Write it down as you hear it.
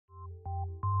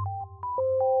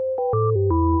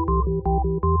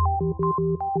All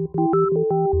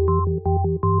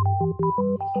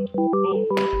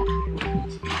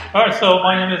right, so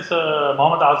my name is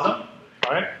Mohammad Azam,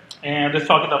 all right, and this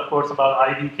talk is of course about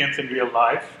iBeacons in real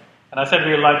life, and I said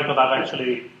real life because I've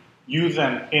actually used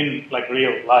them in like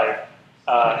real life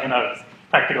in a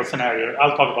practical scenario.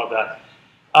 I'll talk about that.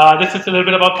 This is a little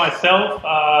bit about myself.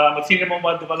 I'm a senior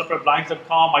mobile developer at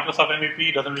Blinds.com, Microsoft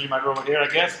MVP, doesn't really matter over here, I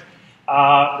guess.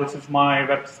 This is my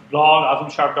web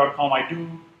blog, azamsharp.com. I do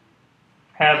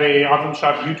have a Azam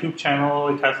Sharp YouTube channel.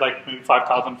 It has like maybe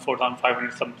 5,000,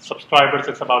 4,500 subscribers.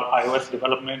 It's about iOS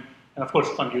development. And of course,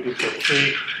 it's on YouTube, so it's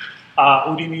free.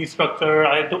 Udemy instructor.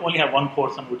 I only have one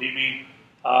course on Udemy.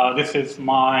 This is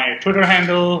my Twitter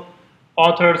handle.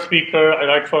 Author, speaker. I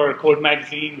write for Code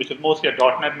Magazine, which is mostly a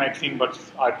 .NET magazine, but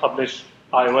I publish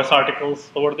iOS articles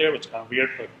over there, which is kind of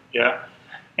weird, but yeah.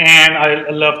 And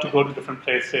I love to go to different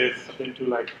places. I've been to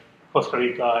like Costa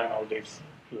Rica and all these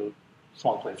little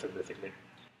small places, basically.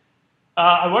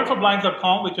 I work for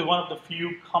Blinds.com, which is one of the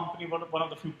few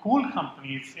cool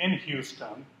companies in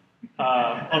Houston,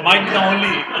 or might be the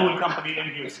only cool company in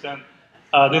Houston.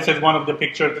 This is one of the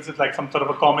pictures. This is like some sort of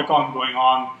a Comic-Con going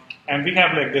on, and we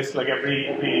have like this like every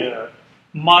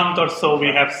month or so we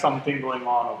have something going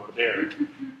on over there.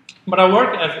 But I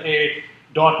work as a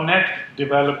 .NET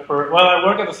developer. Well, I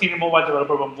work as a senior mobile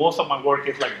developer, but most of my work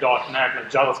is like .NET,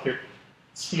 like JavaScript,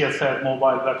 CSS,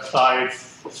 mobile websites,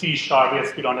 C#,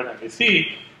 ASP.NET, and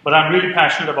AC. But I'm really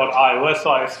passionate about iOS,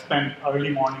 so I spend early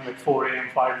morning, like 4 a.m.,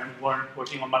 5 a.m.,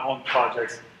 working on my own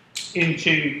projects,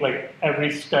 inching like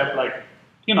every step, like,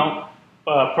 you know,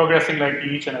 progressing like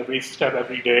each and every step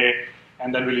every day,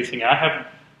 and then releasing it. I have a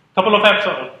couple of apps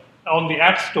on the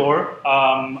App Store.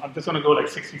 I'm just going to go like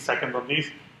 60 seconds on these.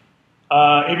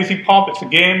 ABC Pop, it's a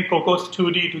game. Cocos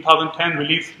 2D 2010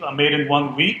 release, made in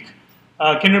 1 week.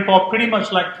 Kinder Pop, pretty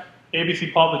much like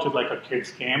ABC Pop, which is like a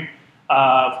kid's game.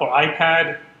 For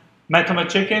iPad, Mathema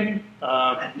Chicken.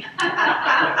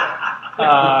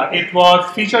 It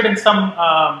was featured in some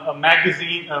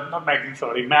magazine, not magazine,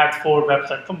 sorry, Math 4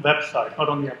 website, some website, not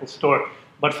on the Apple Store,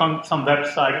 but some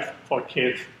websites for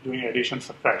kids doing addition,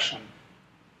 subtraction.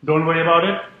 Don't worry about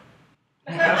it.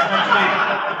 That's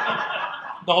actually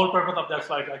the whole purpose of that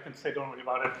slide. I can say don't worry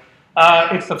about it.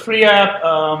 It's a free app,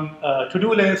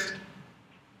 to-do list.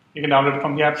 You can download it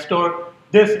from the App Store.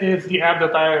 This is the app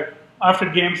that after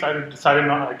games, I decided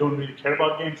I don't really care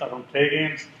about games. I don't play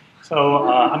games. So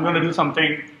I'm going to do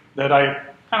something that I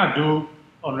kind of do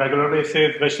on a regular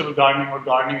basis, vegetable gardening or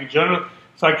gardening in general.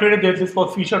 So I created this. This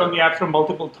was featured on the App Store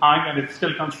multiple times, and it's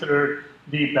still considered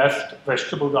the best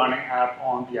vegetable gardening app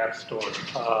on the App Store.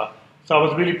 So I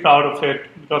was really proud of it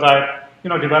because I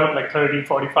developed like 30,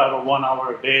 45, or 1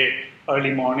 hour a day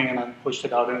early morning, and I pushed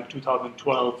it out in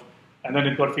 2012. And then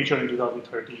it got featured in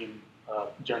 2013,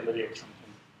 January or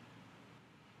something.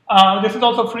 This is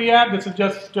also a free app. This is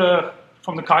just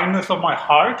from the kindness of my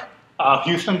heart.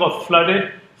 Houston was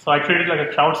flooded, so I created like a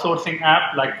crowdsourcing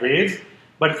app like Waze,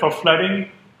 but for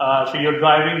flooding. So you're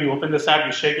driving, you open this app,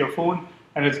 you shake your phone,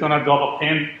 and it's going to drop a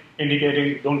pin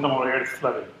indicating, don't come over here, it's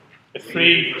flooded. It's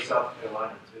free. For South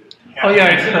Carolina too. Oh yeah,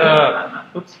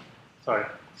 it's, oops, sorry.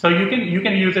 So you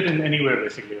can use it in anywhere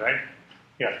basically, right?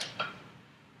 Yeah.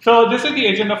 So this is the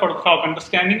agenda for the talk,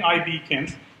 understanding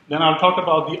iBeacons. Then I'll talk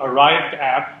about the Arrived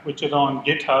app, which is on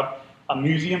GitHub, a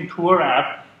museum tour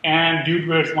app, and Dude,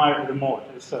 Where's My Remote?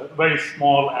 It's a very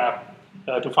small app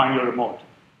to find your remote.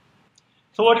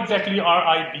 So what exactly are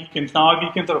iBeacons? Now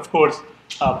iBeacons are, of course,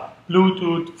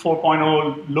 Bluetooth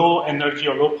 4.0, low energy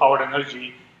or low powered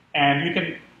energy, and you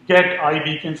can get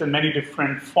iBeacons in many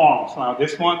different forms. Now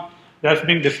this one that's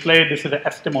being displayed, this is an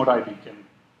S-mode iBeacon.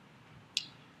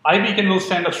 iBeacon will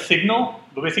send a signal.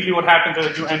 But basically what happens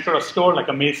is you enter a store, like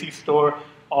a Macy's store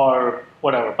or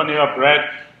whatever, Panera Bread,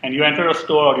 and you enter a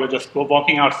store or you're just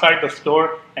walking outside the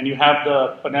store and you have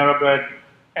the Panera Bread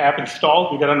app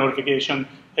installed, you get a notification,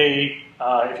 hey,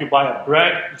 if you buy a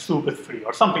bread, soup is free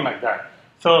or something like that.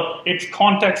 So it's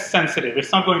context sensitive.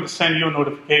 It's not going to send you a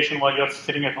notification while you're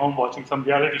sitting at home watching some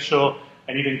reality show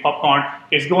and eating popcorn.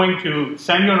 It's going to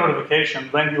send you a notification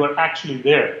when you are actually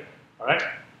there, all right?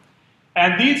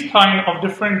 And these kind of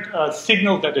different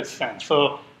signals that it sends.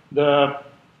 So the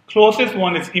closest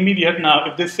one is immediate. Now,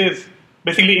 if this is,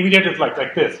 basically immediate is like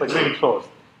this, like really close.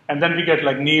 And then we get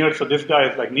like near, so this guy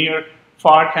is like near.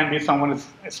 Far can be someone is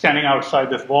standing outside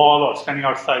this wall or standing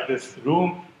outside this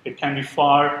room. It can be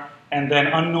far. And then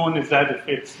unknown is that if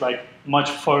it's like much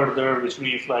further, which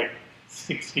means like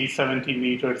 60, 70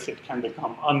 meters, it can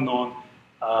become unknown.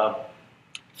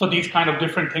 So these kind of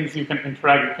different things you can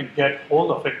interact, you can get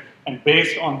hold of it. And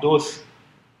based on those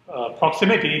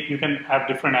proximity, you can have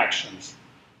different actions.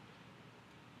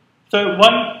 So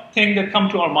one thing that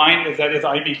comes to our mind is that is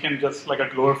iBeacon just like a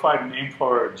glorified name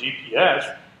for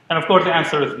GPS? And of course the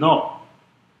answer is no.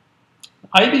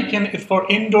 iBeacon is for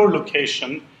indoor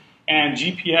location, and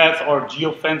GPS or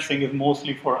geofencing is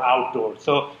mostly for outdoor.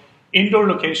 So indoor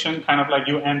location, kind of like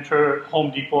you enter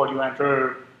Home Depot or you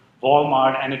enter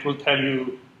Walmart, and it will tell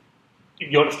you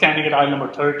you're standing at aisle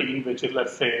number 13, which is,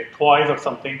 let's say, toys or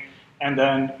something, and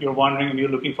then you're wondering and you're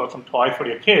looking for some toys for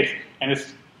your kids, and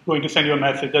it's going to send you a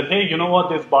message that, hey, you know what,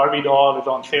 this Barbie doll is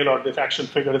on sale or this action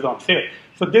figure is on sale.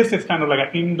 So this is kind of like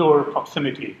an indoor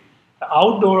proximity.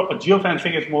 Outdoor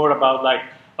geofencing is more about like,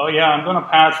 oh yeah, I'm going to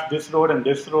pass this road and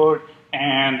this road,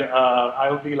 and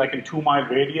I'll be like in 2-mile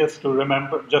radius to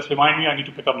remember, just remind me I need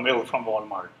to pick up milk from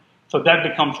Walmart. So that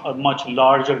becomes a much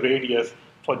larger radius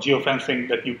for geofencing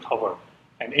that you cover.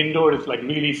 And indoor is like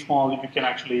really small. You can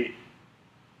actually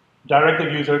direct the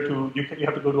user to, you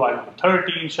have to go to aisle number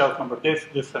 13, shelf number this,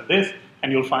 this, and this,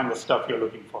 and you'll find the stuff you're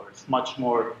looking for. It's much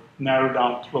more narrowed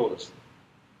down close.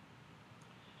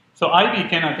 So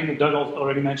iBeacon, I think Doug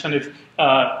already mentioned, is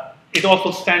it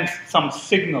also sends some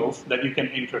signals that you can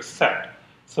intercept.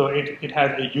 So it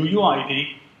has a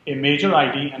UUID, a major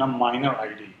ID, and a minor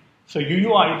ID. So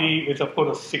UUID is, of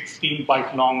course, a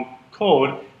 16-byte long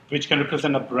code which can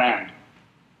represent a brand.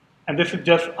 And this is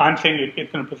just, I'm saying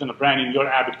it can represent a brand. In your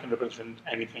app, it can represent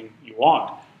anything you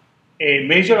want. A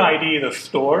major ID is a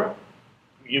store.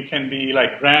 You can be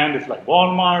like brand is like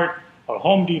Walmart or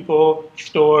Home Depot.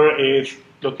 Store is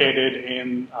located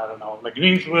in, I don't know, like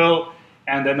Greensville.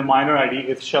 And then the minor ID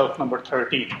is shelf number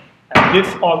 13. And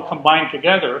this all combined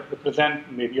together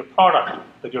represent maybe a product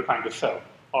that you're trying to sell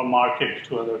or market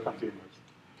to other consumers.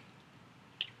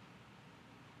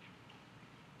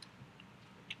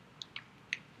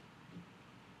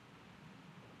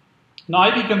 Now,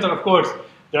 iBeacons are, of course,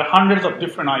 there are hundreds of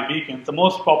different iBeacons. The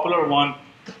most popular one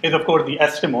is, of course, the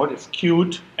Estimate. It's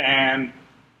cute, and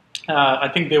I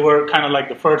think they were kind of like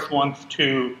the first ones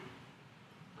to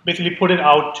basically put it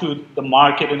out to the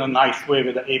market in a nice way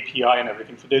with the API and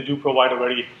everything. So they do provide a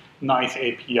very nice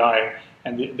API,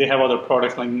 and they have other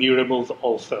products like Nearables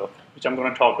also, which I'm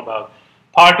going to talk about.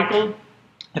 Particle,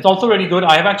 it's also really good.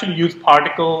 I have actually used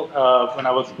Particle when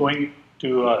I was going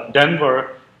to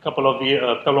Denver a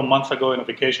couple of months ago in a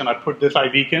vacation. I put this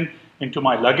iBeacon into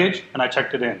my luggage and I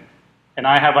checked it in. And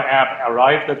I have an app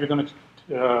arrived that we're going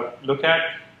to look at.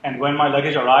 And when my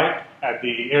luggage arrived at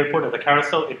the airport, at the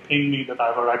carousel, it pinged me that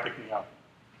I've arrived, pick me up.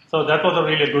 So that was a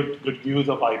really good use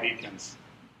of iBeacons.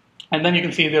 And then you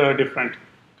can see there are different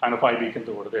kind of iBeacons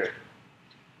over there.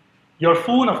 Your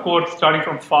phone, of course, starting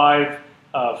from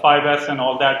 5S and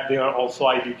all that, they are also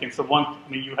iBeacons. So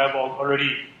you have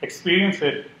already experienced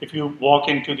it. If you walk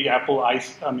into the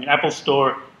Apple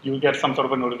store, you'll get some sort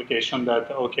of a notification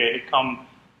that, okay,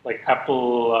 like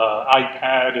Apple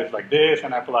iPad is like this,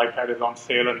 and Apple iPad is on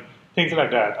sale, and things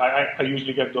like that. I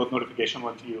usually get those notifications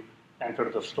once you enter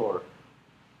the store.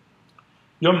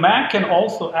 Your Mac can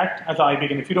also act as an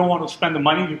iBeacon. If you don't want to spend the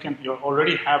money, you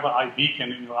already have an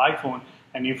iBeacon in your iPhone,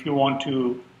 and if you want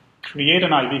to create an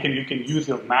iBeacon, you can use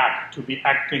your Mac to be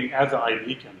acting as an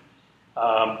iBeacon.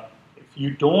 If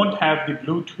you don't have the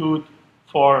Bluetooth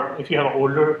if you have an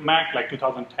older Mac, like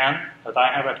 2010, that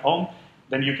I have at home,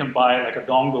 then you can buy like a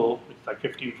dongle, it's like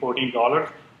 $15,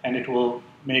 $14, and it will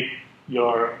make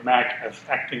your Mac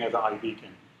acting as an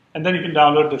iBeacon. And then you can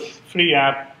download this free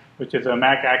app, which is a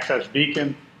Mac Access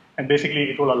Beacon, and basically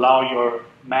it will allow your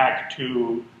Mac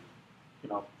to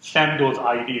send those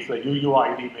IDs, like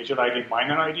UUID, major ID,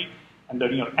 minor ID, and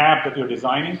then your app that you're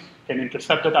designing can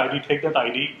intercept that ID, take that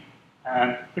ID,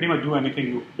 and pretty much do anything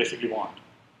you basically want.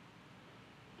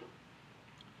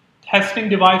 Testing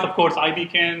device, of course,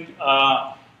 iBeacon,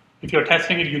 if you're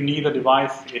testing it, you need a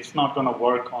device. It's not going to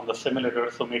work on the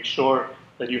simulator, so make sure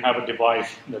that you have a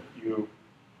device that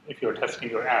if you're testing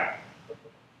your app.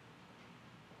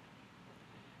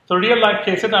 So real-life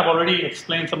cases, I've already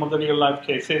explained some of the real-life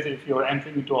cases. If you're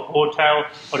entering into a hotel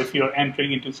or if you're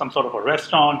entering into some sort of a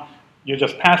restaurant, you're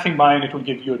just passing by and it will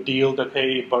give you a deal that,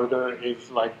 hey, burger is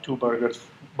like 2 burgers,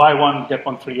 buy one, get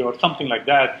one free, or something like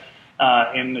that.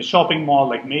 In a shopping mall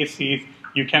like Macy's,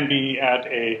 you can be at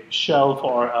a shelf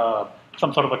or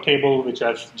some sort of a table which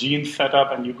has jeans set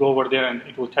up, and you go over there and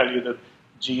it will tell you that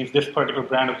this particular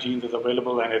brand of jeans is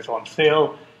available and it's on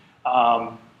sale.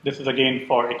 This is again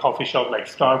for a coffee shop like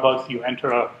Starbucks. You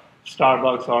enter a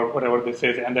Starbucks or whatever this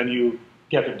is, and then you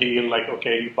get a deal like,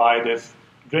 okay, you buy this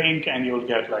drink and you'll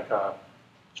get like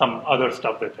some other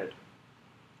stuff with it.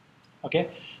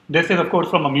 Okay, this is of course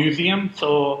from a museum.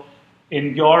 So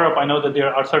in Europe, I know that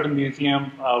there are certain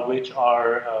museums which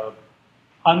are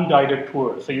unguided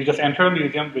tour. So you just enter a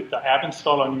museum with the app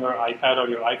installed on your iPad or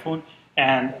your iPhone,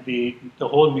 and the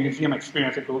whole museum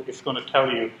experience is going to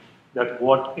tell you that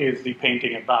what is the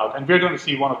painting about. And we're going to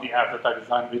see one of the apps that I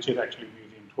designed, which is actually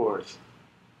museum tours.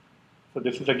 So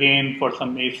this is again for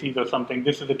some Macy's or something.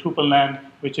 This is the Tupelland,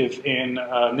 which is in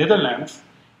Netherlands.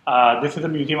 This is a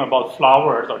museum about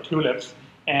flowers or tulips.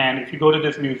 And if you go to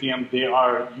this museum, they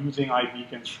are using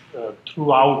iBeacons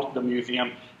throughout the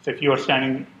museum. So if you are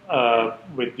standing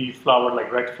with these flowers,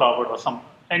 like red flower or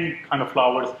any kind of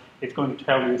flowers, it's going to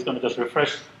tell you, it's going to just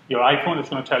refresh your iPhone, it's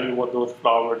going to tell you what those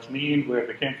flowers mean, where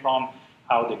they came from,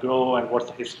 how they grow, and what's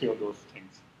the history of those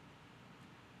things.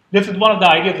 This is one of the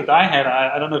ideas that I had.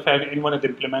 I don't know if anyone has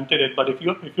implemented it, but if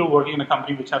you're working in a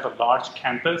company which has a large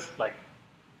campus, like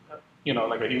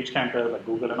like a huge campus, like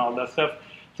Google and all that stuff,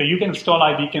 so you can install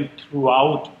iBeacon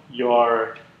throughout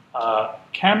your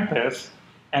campus,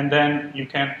 and then you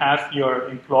can ask your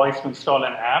employees to install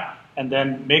an app, and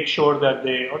then make sure that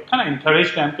or kind of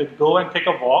encourage them to go and take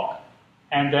a walk,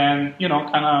 and then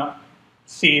kind of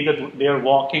see that they're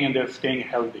walking and they're staying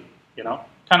healthy.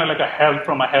 Kind of like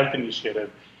from a health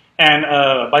initiative. And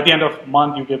by the end of the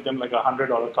month, you give them like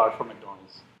 $100 card for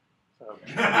McDonald's. So.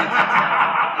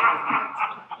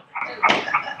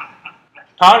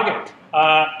 Target.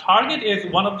 Target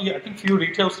is one of the, I think, few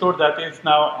retail stores that is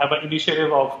now have an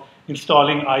initiative of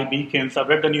installing iBeacons. I've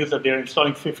read the news that they're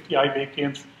installing 50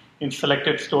 iBeacons in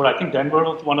selected stores. I think Denver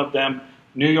was one of them,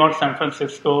 New York, San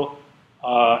Francisco,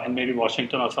 and maybe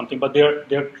Washington or something. But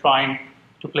they're trying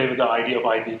to play with the idea of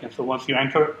iBeacons. So once you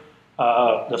enter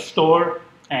the store,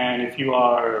 and if you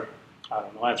are, I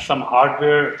don't know, at some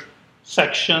hardware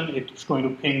section, it's going to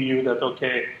ping you that,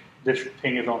 okay, this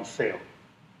thing is on sale.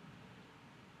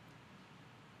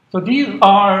 So these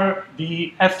are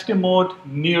the Estimode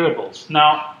nearables.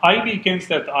 Now, iBeacons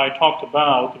that I talked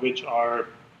about, which are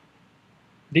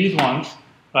these ones,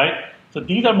 right? So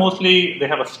these are mostly, they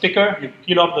have a sticker, you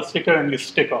peel off the sticker and you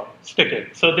stick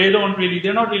it. So they're not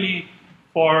really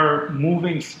for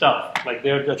moving stuff. Like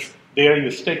they're just there,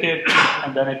 you stick it,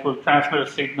 and then it will transmit a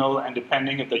signal, and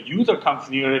depending if the user comes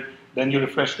near it, then you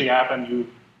refresh the app and you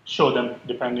show them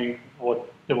depending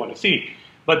what they want to see.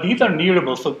 But these are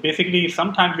nearables, so basically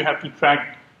sometimes you have to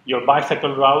track your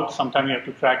bicycle route, sometimes you have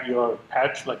to track your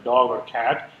pets like dog or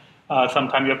cat,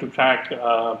 sometimes you have to track,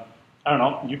 I don't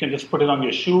know, you can just put it on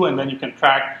your shoe and then you can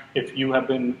track if you have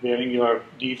been wearing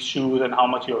these shoes and how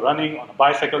much you're running. On a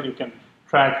bicycle, you can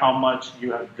track how much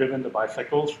you have driven the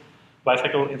bicycle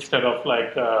instead of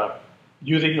like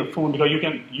using your phone, because you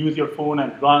can use your phone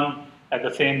and run at the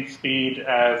same speed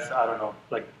as, I don't know,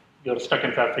 like you're stuck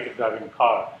in traffic and driving a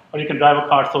car. Or you can drive a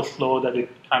car so slow that it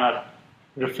kind of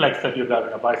reflects that you're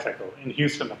driving a bicycle. In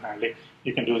Houston, apparently,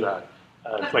 you can do that.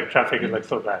 It's like traffic is like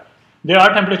so bad. They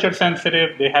are temperature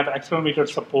sensitive, they have accelerometer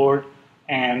support,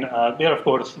 and they're of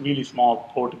course really small,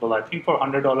 portable. I think for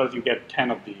 $100 you get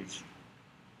 10 of these.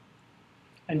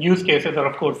 And use cases are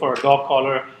of course for a dog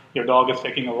collar, your dog is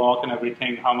taking a walk and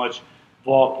everything, how much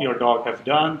walk your dog has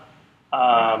done.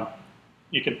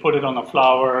 You can put it on a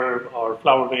flower or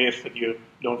flower vase that you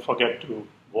don't forget to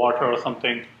water or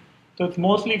something. So it's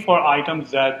mostly for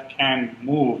items that can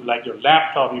move, like your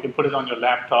laptop. You can put it on your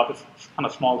laptop. It's kind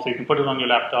of small, so you can put it on your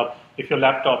laptop. If your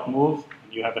laptop moves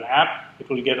and you have an app, it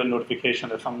will get a notification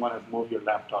that someone has moved your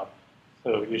laptop.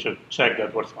 So you should check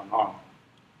that what's going on.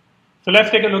 So let's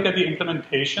take a look at the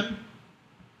implementation.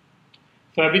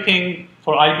 So everything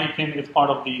for iBeacon is part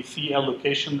of the CL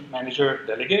Location Manager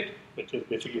Delegate, which is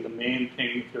basically the main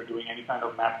thing if you're doing any kind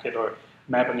of map kit or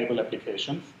map-enabled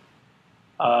applications.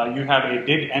 You have a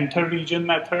did enter region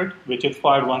method, which is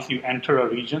fired once you enter a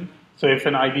region. So if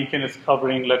an iBeacon is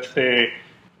covering, let's say,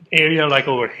 area like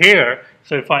over here,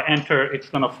 so if I enter, it's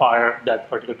going to fire that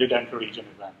particular did enter region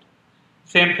event.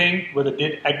 Same thing with the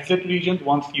did exit region.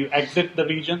 Once you exit the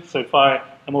region, so if I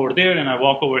am over there and I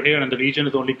walk over here and the region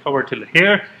is only covered till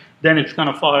here, then it's going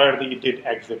to fire the did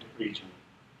exit region.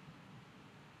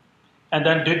 And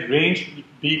then did range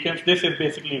beacons. This is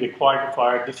basically required to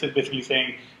fire. This is basically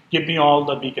saying, give me all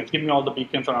the beacons. Give me all the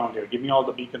beacons around here. Give me all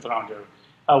the beacons around here.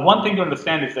 One thing to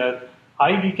understand is that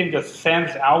iBeacon just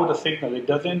sends out a signal. It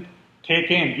doesn't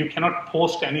take in. You cannot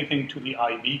post anything to the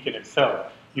iBeacon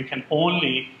itself. You can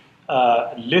only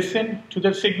listen to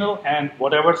the signal, and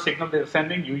whatever signal they're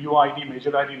sending, UUID,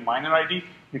 major ID, minor ID,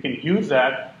 you can use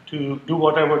that to do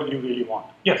whatever you really want.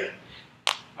 Yes?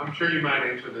 I'm sure you might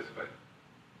answer this, but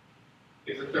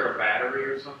isn't there a battery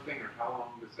or something, or how long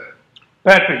does that?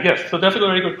 Battery, yes. So that's a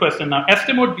very good question. Now,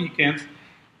 Estimode beacons,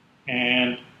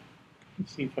 and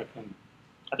let's see if I can,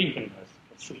 I think you can,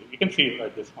 let's see, you can see it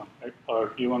like this one, right? Or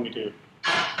do you want me to?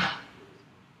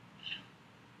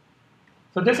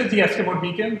 So this is the Eskimo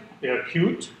beacon. They are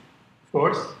cute, of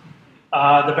course.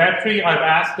 The battery, I've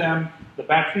asked them, the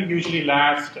battery usually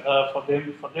lasts for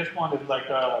them, for this one, is like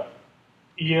a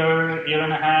year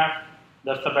and a half.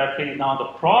 That's the battery. Now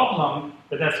the problem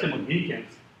with Eskimo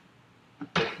beacons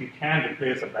is you can't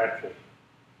replace a battery.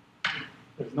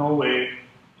 There's no way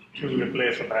to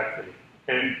replace a battery.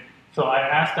 Okay? So I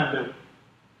asked them,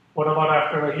 what about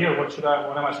after a year? What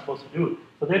am I supposed to do?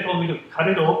 So they told me to cut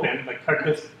it open, like cut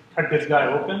this guy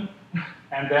open,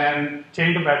 and then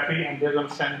change the battery, and they're going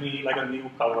to send me like a new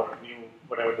cover, new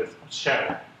whatever this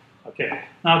shell. Okay.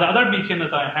 Now the other beacon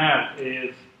that I have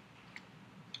is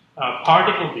a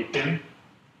particle beacon,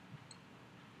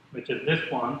 which is this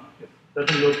one. It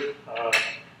doesn't look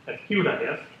as cute, I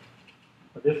guess.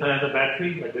 But this has a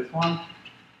battery like this one.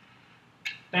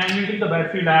 And usually the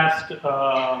battery lasts,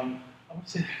 I would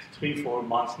say 3-4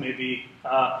 months maybe.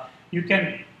 You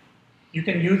can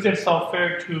use their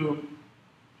software to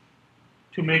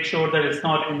make sure that it's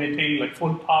not emitting like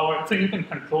full power. So you can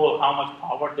control how much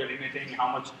power they're emitting,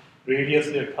 how much radius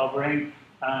they're covering,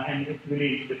 and it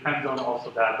really depends on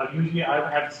also that. But usually I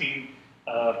have seen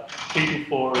 3 to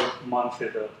 4 months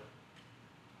is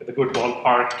a good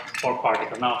ballpark for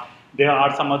particle. Now, there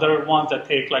are some other ones that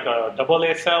take like a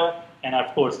AA cell, and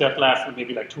of course that lasts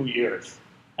maybe like 2 years.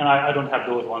 And I don't have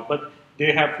those ones, but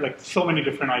they have like so many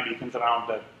different iBeacons around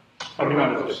that. What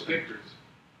about those stickers?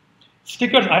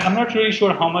 Stickers, I'm not really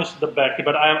sure how much the battery,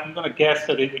 but I'm going to guess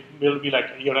that it will be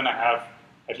like a year and a half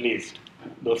at least.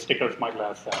 Those stickers might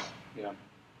last that. Yeah.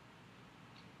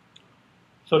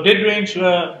 So dead range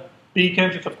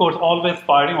beacons, it's of course always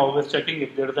firing, always checking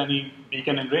if there's any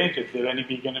beacon in range. Is there any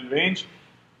beacon in range?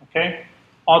 Okay.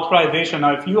 Authorization.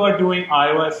 Now, if you are doing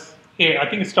iOS 8, I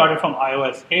think it started from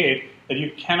iOS 8, that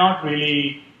you cannot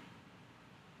really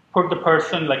put the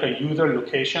person like a user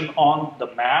location on the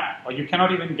map, or you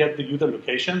cannot even get the user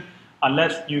location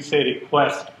unless you say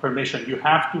request permission. You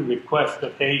have to request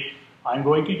that, hey, I'm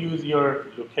going to use your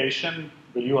location,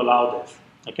 will you allow this?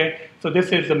 Okay, so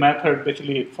this is the method,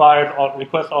 basically it fires or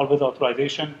request always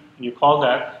authorization, and you call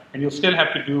that, and you still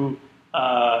have to do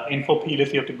info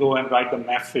plist, you have to go and write the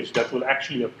message that will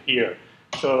actually appear.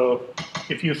 So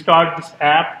if you start this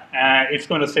app, it's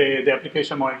going to say the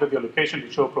application monitors your location to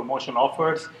show promotion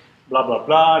offers, blah, blah,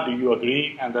 blah, do you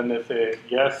agree? And then they say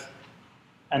yes,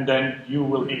 and then you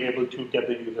will be able to get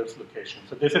the user's location.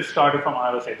 So this is started from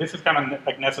iOS 8. This is kind of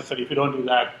like necessary. If you don't do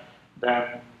that,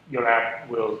 then your app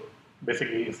will,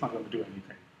 basically, it's not going to do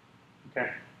anything.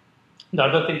 Okay. The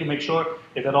other thing to make sure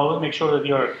is that always make sure that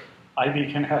your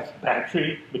iBeacon has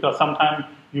battery, because sometimes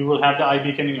you will have the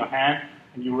iBeacon in your hand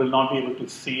and you will not be able to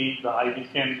see the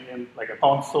iBeacon in like a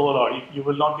console, or you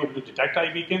will not be able to detect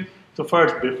iBeacon. So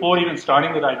first, before even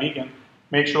starting with iBeacon,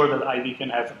 make sure that iBeacon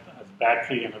has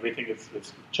battery and everything is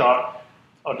charged,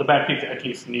 or the battery is at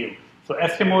least new. So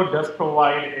Eskimo does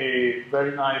provide a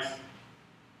very nice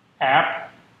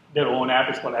app, their own app.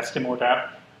 It's called Eskimo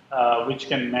app, which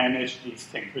can manage these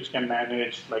things, which can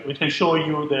manage, like, which can show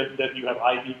you that you have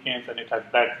iBeacons and it has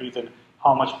batteries and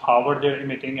how much power they're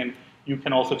emitting, and you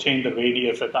can also change the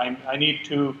radius. That I need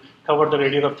to cover the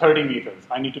radius of 30 meters.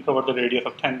 I need to cover the radius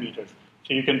of 10 meters.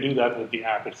 So you can do that with the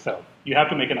app itself. You have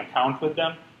to make an account with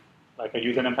them, like a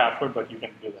username and password, but you can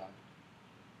do that.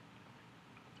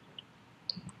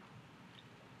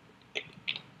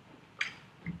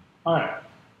 All right.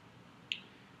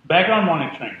 Background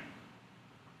monitoring.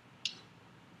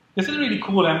 This is really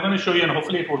cool. I'm going to show you, and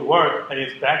hopefully it will work.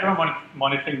 Background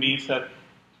monitoring means that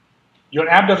your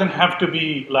app doesn't have to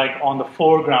be like on the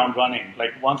foreground running.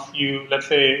 Like once you, let's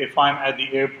say if I'm at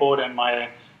the airport and my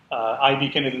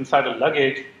iBeacon is inside the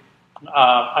luggage,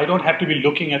 I don't have to be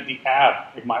looking at the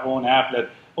app, like my own app, that,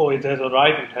 oh, it has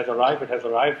arrived, it has arrived, it has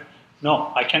arrived.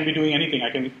 No, I can be doing anything. I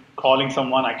can be calling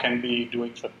someone, I can be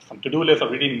doing some to-do list or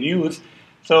reading news.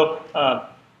 So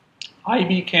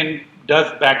iBeacon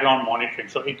does background monitoring,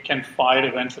 so it can fire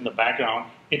events in the background.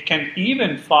 It can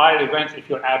even fire events if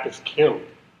your app is killed.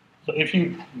 So if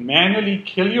you manually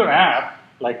kill your app,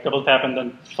 like double tap and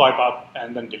then swipe up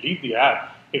and then delete the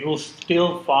app, it will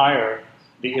still fire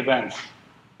the events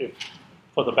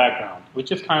for the background,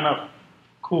 which is kind of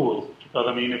cool, because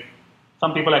I mean, if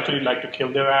some people actually like to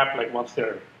kill their app, like once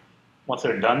they're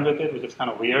done with it, which is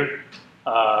kind of weird.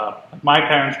 My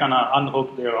parents kind of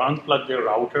unplug their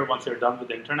router once they're done with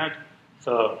the internet,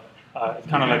 so it's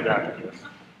kind of like that, I guess.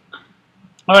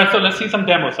 All right, so let's see some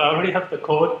demos. So I already have the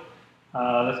code.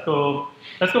 Let's go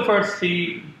first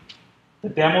see the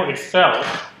demo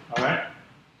itself. All right.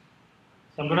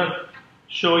 So I'm going to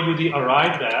show you the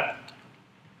Arrived app.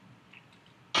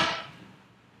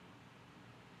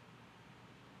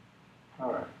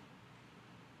 All right.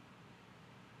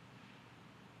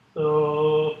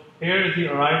 here is the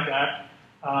arrived at,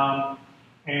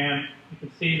 and you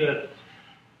can see that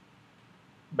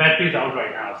battery is out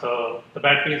right now, so the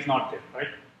battery is not there, right?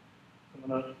 I'm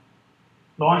going to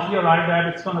launch the arrived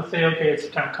at. It's going to say, okay, it's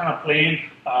kind of plain,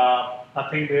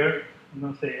 nothing there. I'm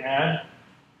going to say add,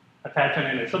 attach an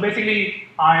image. So basically,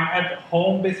 I'm at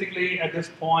home basically at this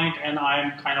point, and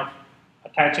I'm kind of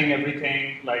attaching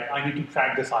everything. Like I need to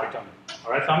track this item.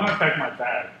 All right, so I'm going to track my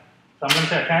bag. So I'm going to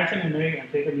say attach an image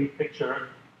and take a new picture.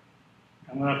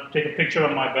 I'm going to take a picture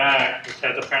of my bag, which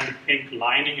has apparently pink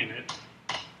lining in it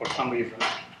for some reason.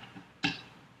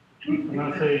 I'm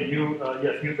going to say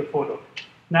yes, use the photo.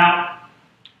 Now,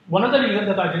 one of the reasons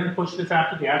that I didn't push this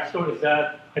app to the App Store is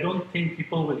that I don't think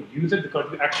people will use it because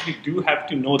you actually do have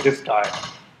to know this guy.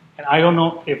 And I don't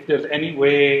know if there's any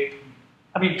way,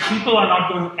 I mean, people are not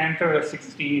going to enter a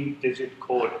 16-digit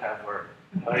code ever,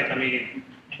 right? I mean,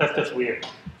 that's just weird.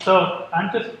 So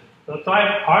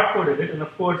I hard-coded it, and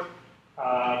of course,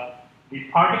 the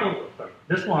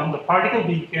particle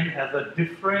beacon has a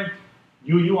different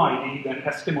UUID than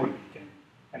estimate beacon.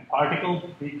 And particle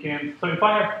beacon, so if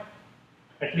I have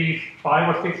at least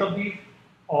 5 or 6 of these,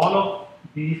 all of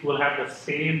these will have the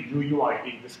same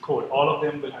UUID, this code. All of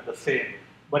them will have the same,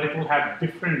 but it will have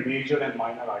different major and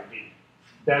minor ID.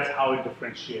 That's how it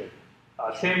differentiates.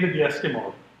 Same with the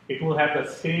estimate. It will have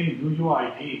the same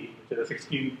UUID, which is a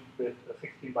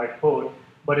 16-byte code,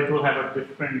 but it will have a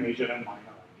different major and minor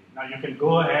ID. Now you can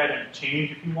go ahead and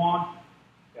change if you want.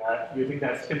 Using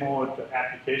the estimate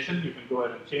application, you can go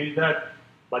ahead and change that.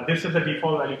 But this is the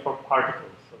default value for particles.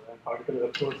 So that particle is,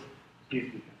 of course, these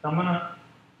beacons. So I'm going to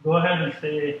go ahead and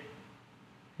say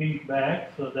pink bag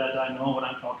so that I know what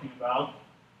I'm talking about.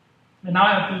 And now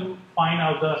I have to find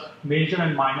out the major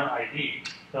and minor ID.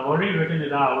 So I've already written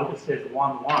it out. It says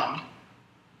 1, 1.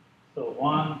 So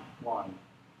 1, 1.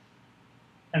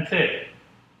 And save.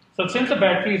 So since the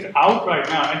battery is out right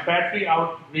now, and battery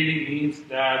out really means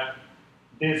that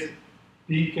this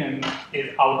beacon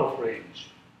is out of range.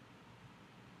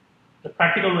 The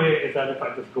practical way is that if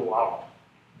I just go out,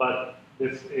 but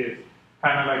this is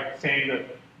kind of like saying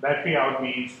that battery out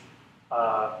means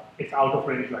it's out of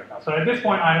range right now. So at this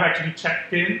point, I have actually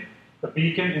checked in the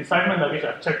beacon inside my luggage.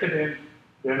 I've checked it in.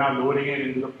 They're now loading it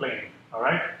into the plane. All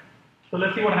right. So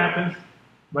let's see what happens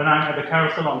when I'm at the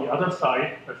carousel on the other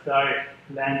side. Let's say I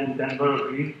land in Denver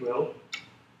or Greensville.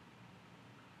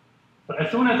 So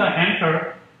as soon as I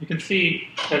enter, you can see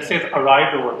that it says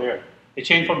arrived over there. It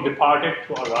changed from departed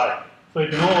to arrived. So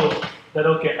it knows that,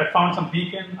 okay, I found some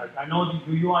beacon, I know the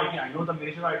UUID, I know the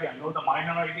major ID, I know the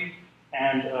minor ID,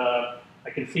 and I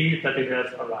can see that it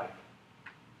has arrived.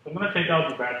 So I'm going to take out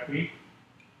the battery.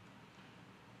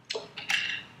 So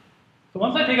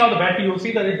once I take out the battery, you'll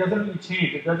see that it doesn't really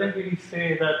change. It doesn't really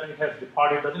say that it has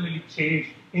departed. It doesn't really change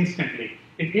instantly.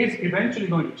 It is eventually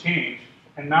going to change,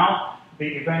 and now the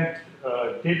event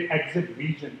did exit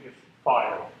region is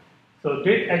fired. So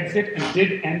did exit and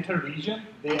did enter region,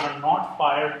 they are not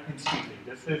fired instantly.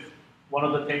 This is one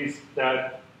of the things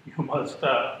that you must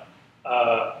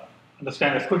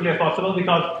understand as quickly as possible,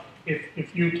 because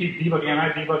if you keep debugging, and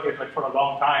I debug it like for a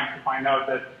long time to find out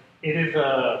that it is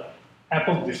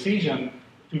Apple's decision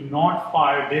to not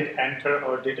fire did enter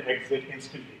or did exit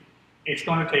instantly. It's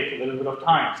going to take a little bit of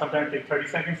time. Sometimes it takes 30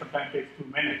 seconds, sometimes it takes 2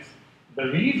 minutes. The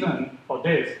reason for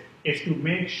this is to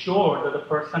make sure that the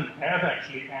person has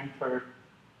actually entered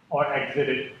or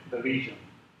exited the region.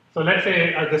 So let's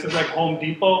say this is like Home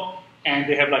Depot, and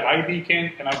they have like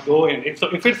iBeacon, and I go in. So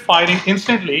if it's firing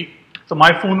instantly, so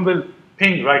my phone will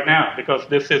ping right now because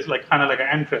this is like kind of like an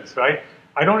entrance, right?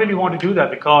 I don't really want to do that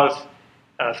because,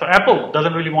 so Apple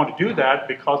doesn't really want to do that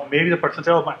because maybe the person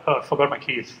says, oh, I forgot my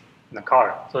keys in the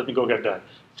car, so let me go get that.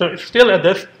 So it's still at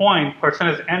this point, person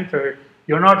has entered,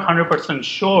 you're not 100%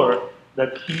 sure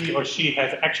that he or she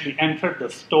has actually entered the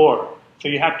store. So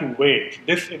you have to wait.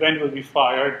 This event will be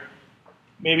fired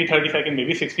maybe 30 seconds,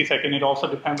 maybe 60 seconds. It also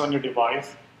depends on your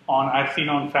device. I've seen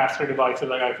on faster devices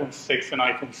like iPhone 6 and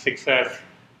iPhone 6s,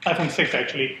 iPhone 6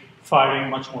 actually firing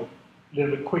much more, a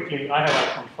little bit quickly. I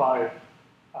have iPhone 5,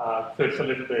 so it's a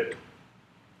little bit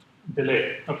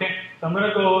delayed. Okay, so I'm going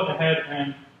to go ahead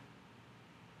and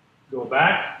go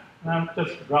back. And I'm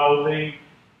just browsing,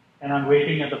 and I'm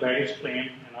waiting at the baggage claim,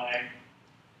 and I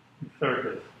insert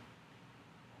this.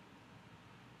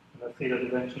 Let's see that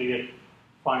eventually it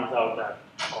finds out that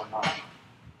or not.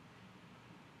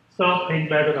 So pink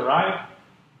bag has arrived.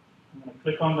 I'm going to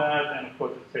click on that, and of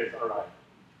course it says arrived.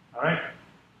 All right.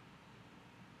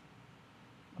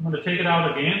 I'm going to take it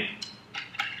out again.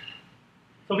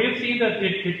 So we have seen that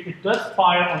it does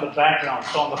fire on the background.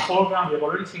 So on the foreground, we have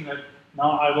already seen that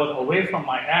now I was away from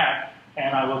my app,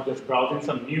 and I was just browsing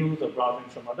some news or browsing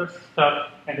some other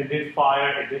stuff, and it did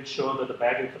fire, it did show that the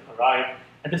baggage arrived,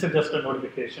 and this is just a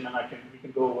notification, and we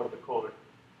can go over the code.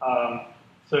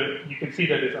 So you can see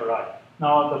that it's arrived.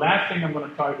 Now, the last thing I'm going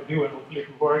to try to do, and hopefully it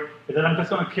will work, is that I'm just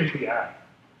going to kill the app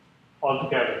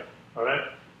altogether, all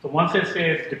right? So once it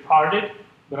says departed,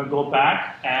 I'm going to go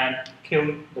back and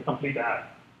kill the complete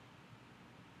app.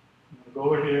 I'm going to go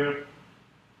over here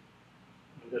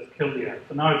and just kill the app.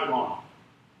 So now it's gone,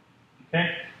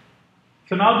 okay?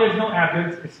 So now there's no app.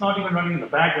 It's not even running in the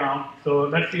background. So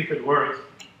let's see if it works.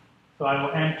 So I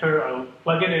will enter, I will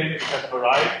plug it in, it has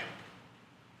arrived.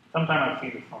 Sometimes I've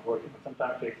seen it's not working, but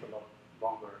sometimes it takes a lot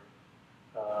longer.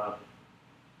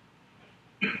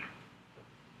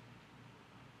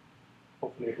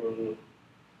 Hopefully it will.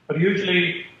 But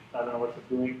usually, I don't know what it's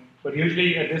doing, but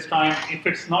usually at this time, if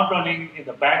it's not running in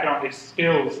the background, it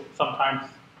stills sometimes,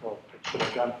 well, it should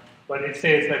have done, but it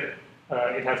says that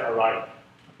it has arrived,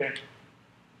 okay?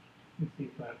 Let me see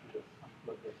if I have to just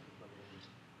unplug this.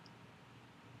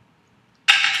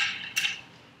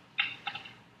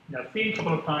 Yeah, I've seen a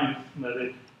couple of times that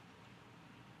it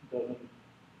doesn't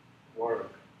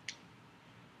work.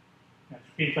 It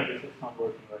seems like it's just not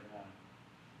working right now.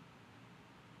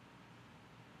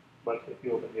 But if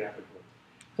you open the app, it works.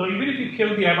 So even if you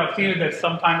kill the app, I've seen it that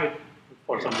sometime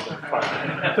for some reason,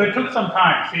 so it took some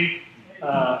time, see?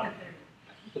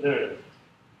 So there it is.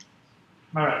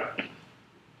 All right.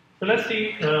 So let's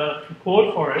see the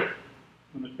code for it.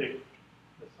 I'm going to take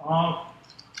this off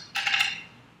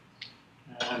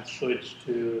and switch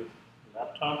to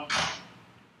laptop.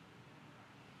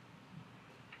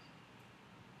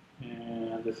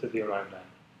 And this is the arrived app.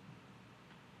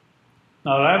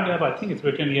 Now, arrived app, I think it's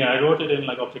written, yeah, I wrote it in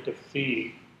like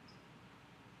Objective-C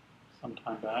some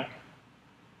time back.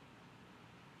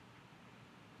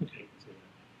 Okay,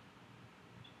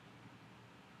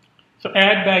 so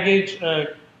add baggage,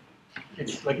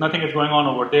 it's like nothing is going on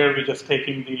over there. We're just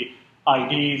taking the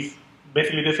IDs.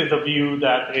 Basically, this is a view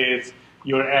that is,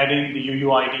 you're adding the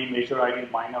UUID, major ID,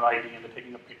 minor ID, and they're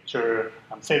taking a picture.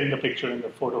 I'm saving the picture in the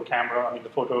photo camera, the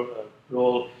photo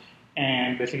roll.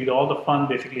 And basically, all the fun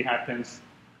basically happens,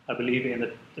 I believe,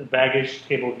 in the baggage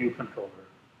table view controller.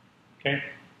 Okay?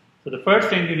 So the first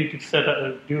thing you need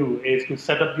to do is to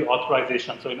set up the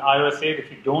authorization. So in iOS 8, if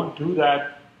you don't do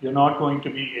that, you're not going to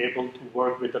be able to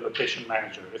work with the location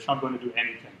manager. It's not going to do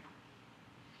anything.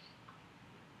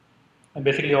 And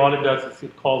basically, all it does is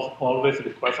it calls always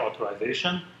request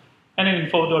authorization. And in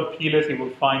info.plist, you will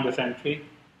find this entry,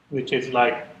 which is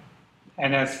like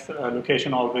NS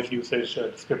location always usage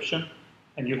description,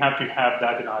 and you have to have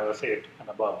that in iOS 8 and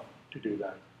above to do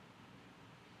that.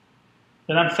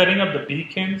 Then I'm setting up the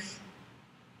beacons,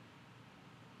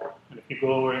 and if you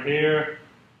go over here,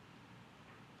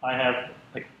 I have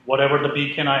like whatever the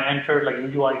beacon I entered, like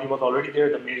UUID was already there,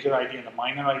 the major ID and the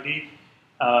minor ID,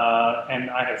 and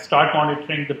I have start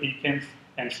monitoring the beacons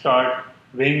and start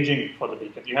ranging for the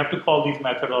beacons. You have to call these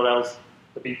methods, or else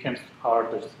the beacons are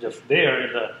just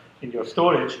there in your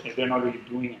storage, if they're not really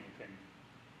doing anything.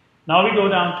 Now we go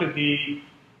down to the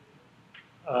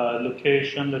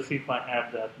location. Let's see if I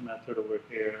have that method over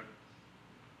here.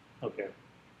 Okay.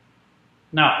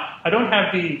 Now, I don't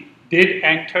have the did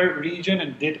enter region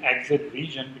and did exit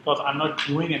region because I'm not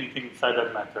doing anything inside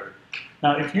that method.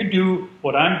 Now, if you do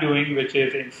what I'm doing, which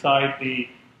is inside the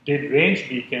did range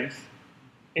beacons,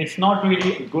 it's not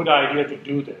really a good idea to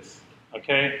do this,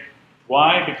 okay?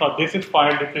 Why? Because this is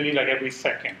fired literally like every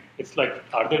second. It's like,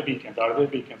 are there beacons, are there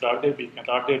beacons, are there beacons,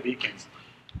 are there beacons?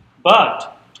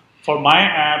 But for my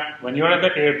app, when you're at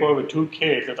the airport with two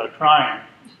kids that are crying,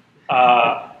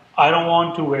 I don't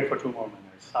want to wait for 2 more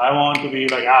minutes. I want to be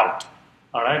like out,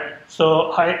 all right?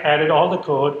 So I added all the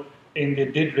code in the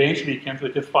did range beacons,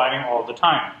 which is firing all the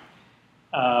time.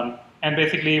 And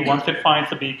basically, once it finds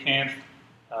the beacons,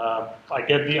 I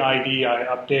get the ID, I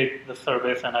update the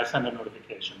service, and I send a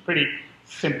notification. Pretty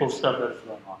simple stuff that's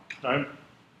going on, right?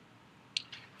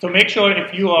 So make sure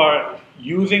if you are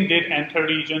using did enter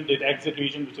region, did exit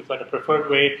region, which is like a preferred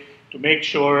way to make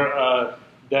sure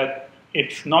that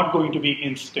it's not going to be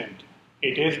instant.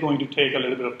 It is going to take a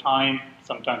little bit of time,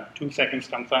 sometimes 2 seconds,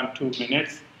 sometimes 2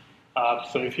 minutes.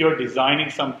 So if you're designing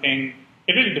something,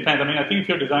 it really depends. I think if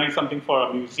you're designing something for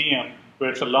a museum, where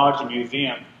it's a large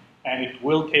museum, and it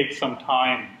will take some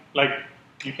time, like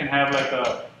you can have like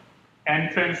a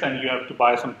entrance and you have to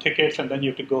buy some tickets and then you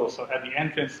have to go. So at the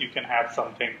entrance, you can have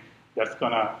something that's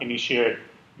gonna initiate,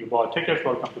 you bought tickets,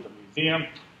 welcome to the museum,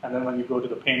 and then when you go to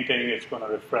the painting, it's gonna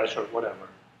refresh or whatever,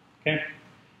 okay?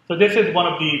 So this is one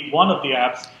of the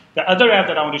apps. The other app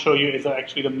that I want to show you is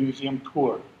actually the museum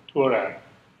tour app.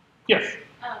 Yes?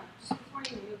 Just before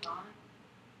you move on,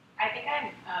 I think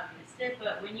I missed it,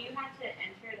 but when you had to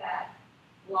enter that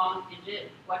long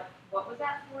digit, what was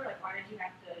that for? Like, why did you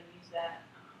have to use that?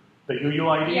 The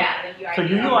UUID? Yeah, the UUID. So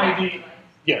UUID,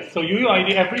 yes. So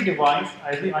UUID, every device,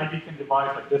 every iBeacon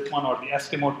device like this one or the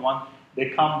Estimote one, they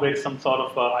come with some sort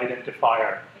of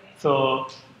identifier. Okay. So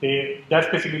that's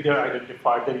basically their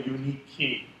identifier, their unique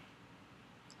key.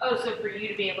 Oh, so for you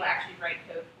to be able to actually write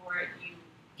code for it,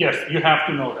 Yes, you have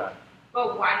to know that.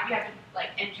 But why do you have to like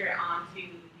enter it onto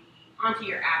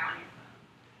your app on your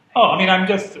phone? Oh,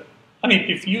 I mean,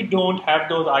 if you don't have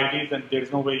those IDs, then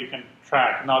there's no way you can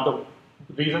track. Now, the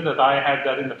reason that I had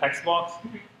that in the text box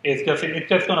is just it's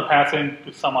just going to pass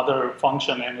into some other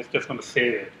function and it's just going to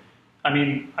save it. I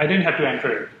mean, I didn't have to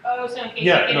enter it. Oh, so in case you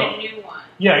get a new one.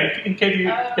 Yeah, in case you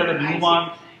get a new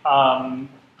one,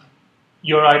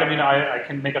 you're right. I mean, I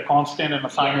can make a constant and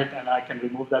assign it, and I can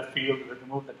remove that field,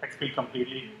 remove the text field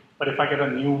completely. But if I get a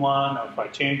new one, or if I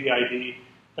change the ID,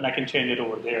 then I can change it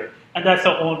over there. And that's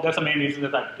the main reason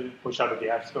that I didn't push out of the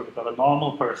App Store, because a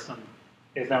normal person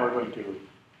is never going to.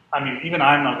 I mean, even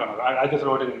I'm not going to. I just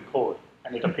wrote it in code,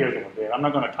 and it appears over there. I'm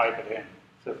not going to type it in.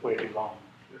 So it's way too long.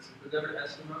 Does every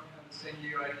Estimote have the same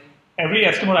UUID? Every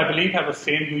Estimote, I believe, have the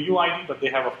same UUID, but they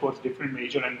have, of course, different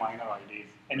major and minor IDs.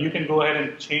 And you can go ahead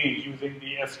and change using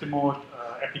the Estimote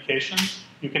application.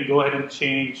 You can go ahead and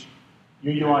change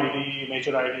UUID,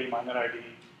 major ID, minor ID,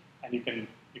 and you can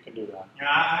do that. Yeah,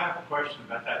 I have a question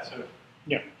about that. So,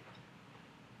 yeah,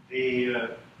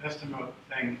 the Estimote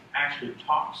thing actually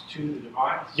talks to the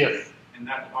device. Yes. And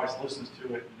that device listens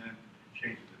to it and then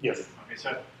changes it. Yes. Okay.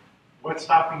 So, what's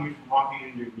stopping you from walking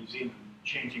into a museum and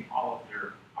changing all of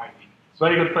their IDs?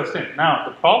 Very good question. Now,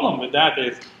 the problem with that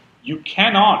is you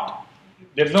cannot.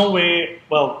 There's no way.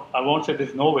 Well, I won't say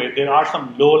there's no way. There are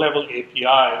some low-level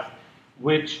APIs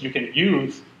which you can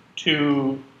use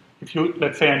to, if you,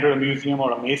 let's say, enter a museum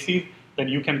or a Macy's, then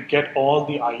you can get all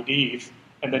the IDs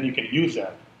and then you can use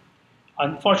that.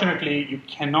 Unfortunately, you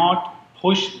cannot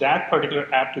push that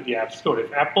particular app to the App Store.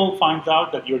 If Apple finds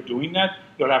out that you're doing that,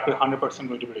 your app is 100%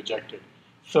 going to be rejected.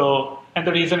 So, and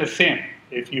the reason is same.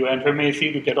 If you enter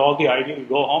Macy's, you get all the IDs, you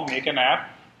go home, make an app,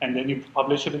 and then you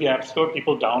publish it to the App Store,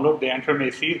 people download, they enter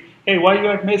Macy's. Hey, why are you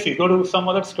at Macy's? Go to some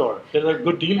other store. There's a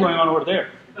good deal going on over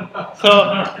there. So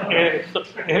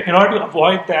in order to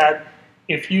avoid that,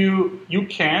 if you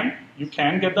can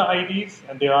get the IDs,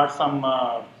 and there are some,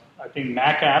 I think,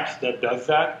 Mac apps that does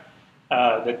that,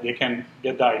 that they can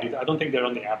get the IDs. I don't think they're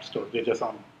on the App Store. They're just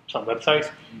on some websites.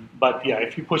 But yeah,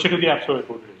 if you push it to the App Store, it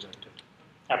will be rejected.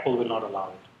 Apple will not allow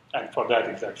it, and for that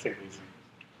exact same reason.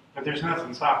 But there's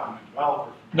nothing stopping the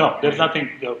developer from No, there's nothing.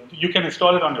 You can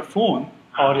install it on your phone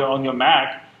or on your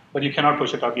Mac, but you cannot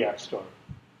push it out the App Store.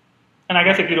 And I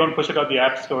guess if you don't push it out the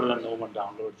App Store, then no one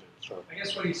downloads it. So I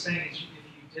guess what he's saying is, if you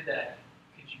did that,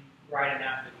 could you write an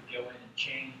app that would go in and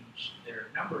change their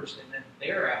numbers, and then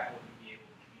their app would be able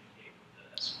to communicate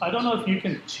with us? I don't know if you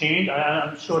can change.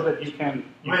 I'm sure that you can.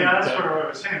 Well, yeah, that's sort of what I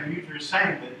was saying. You're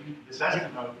saying that this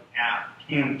Estimote app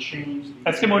can change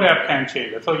the Estimote app can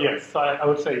change it. So yes, so I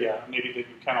would say yeah, maybe that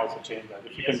you can also change that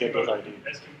if you can get those IDs.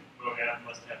 Estimote app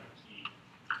must have a key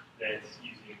that's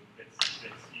using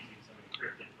some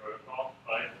encrypted protocol.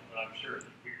 But I'm sure if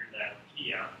you figured that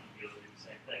key out, you'd be able to do the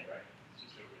same thing, right? It's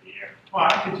just over the air. Well,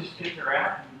 I could just take their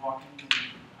app and walk in.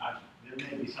 And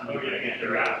there may be somebody. Oh yeah, get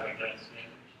their app, I guess.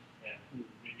 Yeah.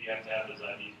 Maybe you have to have those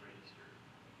IDs registered.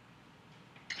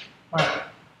 All right.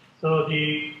 So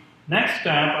the next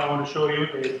tab I want to show you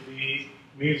is the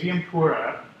Museum Tour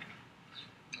app.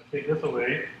 I'll take this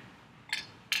away.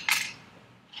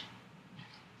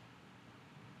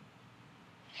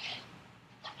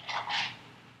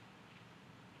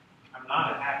 I'm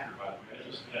not a hacker, by the way. I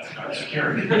just got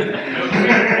security.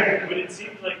 What it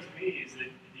seems like to me is that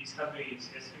these companies,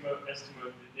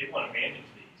 Estimote, they want to manage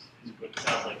these, is what it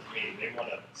sounds like to me. They want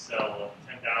to sell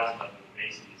 10,000 of them to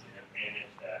Macy's and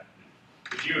manage that.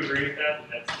 Would you agree with that?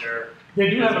 That's their... They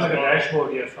do have like a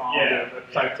dashboard, yes, on Yeah, their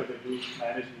website, so they do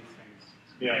manage these things.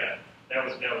 Yeah, that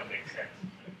would make sense.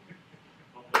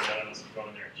 Hopefully none of us will go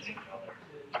in there and change all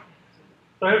their...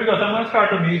 So here we go. So I'm going to start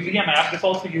the museum app. This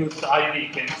also uses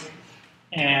iBeacons,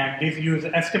 and these use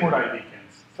Estimote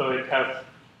iBeacons. So it has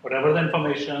whatever the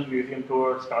information, museum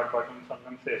tour, start button,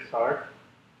 sometimes say start,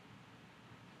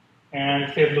 and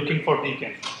it says looking for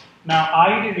beacons. Now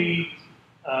ideally,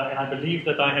 and I believe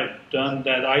that I have done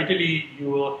that, ideally you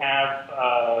will have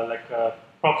like a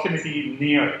proximity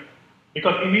near,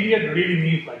 because immediate really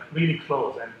means like really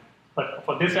close. But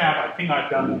for this app, I think I've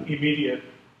done immediate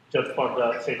just for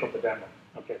the sake of the demo.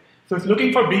 Okay, so it's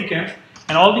looking for beacons,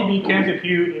 and all the beacons, if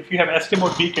you have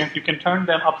Estimote beacons, you can turn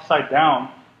them upside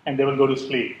down, and they will go to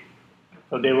sleep.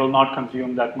 So they will not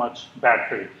consume that much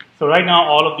battery. So right now,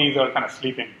 all of these are kind of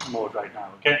sleeping mode right now,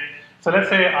 okay? So let's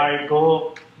say I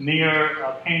go near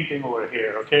a painting over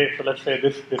here, okay? So let's say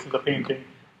this is a painting,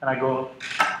 and I go.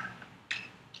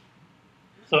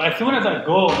 So as soon as I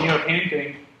go near a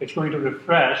painting, it's going to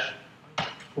refresh.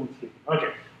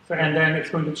 Okay. So and then it's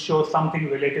going to show something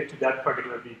related to that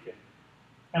particular beacon.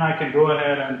 And I can go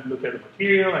ahead and look at the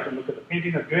material, I can look at the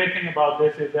painting. The great thing about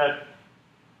this is that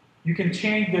you can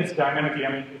change this dynamically.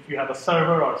 I mean, if you have a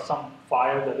server or some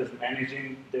file that is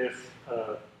managing this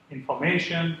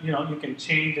information, you know, you can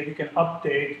change it, you can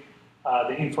update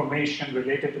the information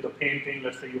related to the painting.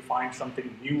 Let's say you find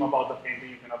something new about the painting,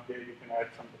 you can update, you can add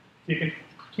something. You can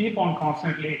keep on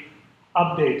constantly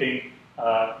updating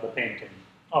the painting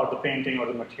or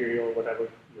the material, whatever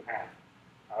you have,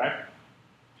 all right?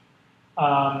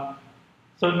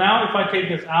 So now if I take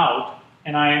this out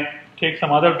and I take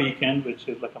some other beacon, which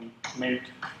is like a mint.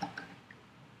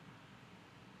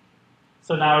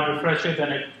 So now it refreshes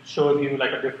and it shows you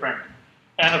like a different.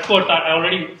 And of course, I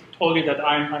already told you that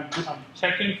I'm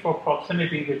checking for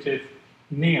proximity, which is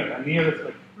near. And near is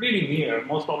like really near.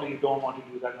 Most probably you don't want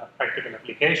to do that in a practical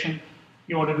application.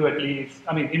 You want to do at least,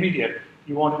 I mean, immediate.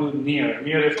 You want to do near.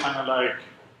 Near is kind of like,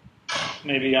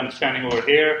 maybe I'm standing over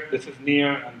here, this is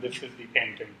near, and this is the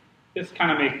painting. This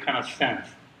kind of makes kind of sense.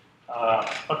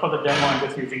 But for the demo, I'm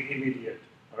just using immediate,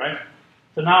 all right?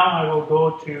 So now I will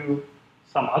go to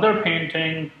some other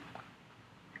painting,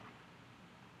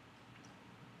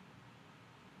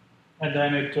 and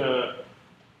then it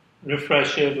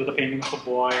refreshes with the painting of a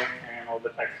boy and all the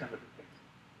text and everything,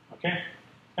 okay?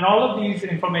 And all of these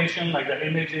information, like the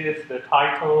images, the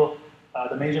title,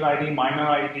 the major ID, minor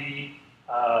ID,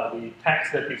 the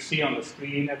text that you see on the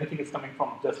screen, everything is coming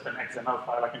from just an XML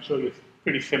file. I can show you, it's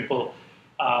pretty simple.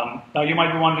 Now you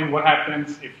might be wondering what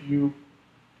happens if you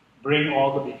bring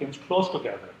all the beacons close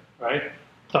together, right?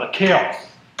 So chaos.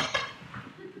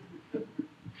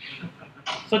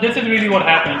 So this is really what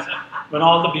happens when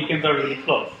all the beacons are really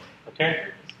close, okay?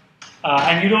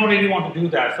 And you don't really want to do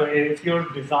that. So if you're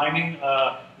designing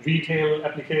a retail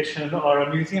application or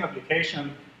a museum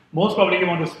application, most probably you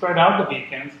want to spread out the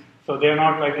beacons so they're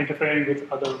not like interfering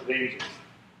with other ranges.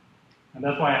 And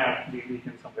that's why I have these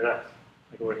beacons somewhere else,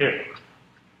 like over here.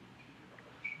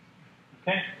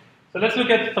 Okay, so let's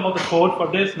look at some of the code for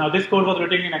this. Now this code was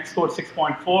written in Xcode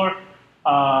 6.4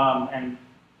 and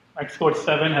Xcode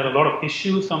 7 has a lot of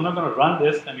issues, so I'm not going to run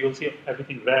this and you'll see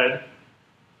everything red,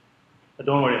 but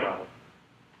don't worry about it.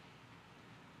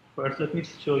 First, let me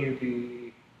show you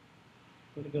the,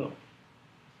 where'd it go?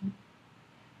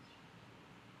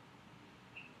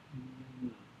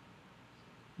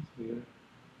 It's weird.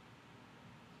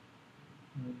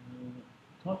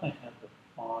 I thought I had the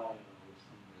file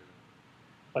somewhere,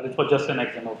 but it was just an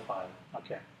XML file.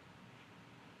 Okay.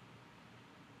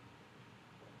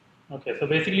 Okay, so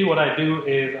basically what I do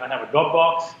is I have a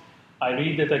Dropbox. I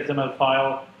read this XML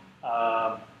file.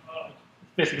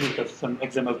 Basically just some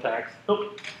XML tags.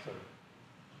 Oh, sorry.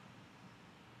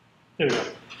 There we go.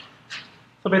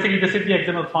 So basically this is the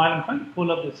XML file. I'm trying to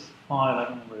pull up this file. I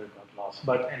don't know where it got lost.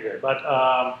 But anyway,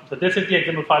 so this is the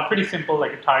XML file. Pretty simple,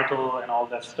 like a title and all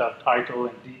that stuff. Title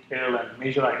and detail and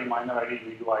major ID, minor ID,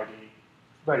 redo ID.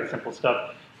 Very simple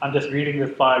stuff. I'm just reading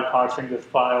this file, parsing this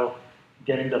file,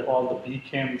 getting all the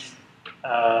beacons,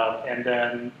 and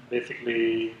then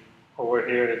basically over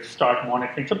here it's start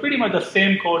monitoring. So pretty much the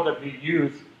same code that we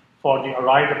use for the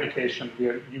Arrive application, we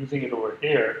are using it over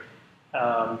here.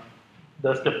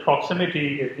 Thus the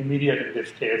proximity is immediate in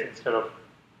this case instead of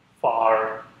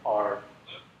far or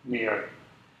near.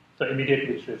 So immediate,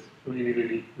 which is really,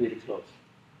 really, really close.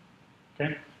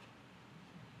 Okay?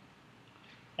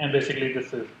 And basically this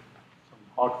is some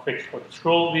hot fix for the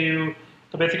scroll view.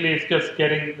 So basically it's just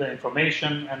getting the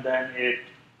information and then it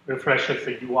refreshes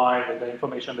the UI with the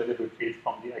information that it retrieves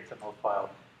from the XML file.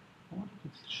 I wanted to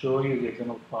show you the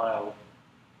XML file.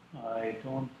 I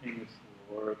don't think it's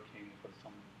working for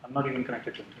some. I'm not even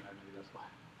connected to internet, maybe that's why.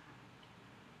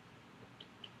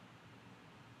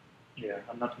 Yeah,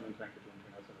 I'm not even connected to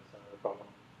internet, so that's a problem.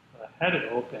 I had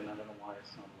it open, I don't know why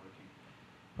it's not working.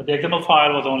 But the XML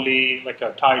file was only like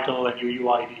a title, and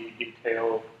UUID,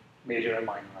 detail, major and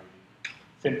minor ID.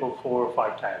 Simple 4 or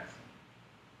 5 tags.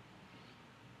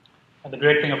 And the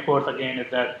great thing, of course, again, is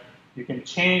that you can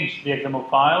change the XML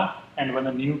file, and when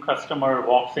a new customer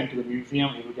walks into the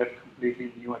museum, he will get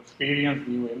completely new experience,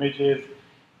 new images,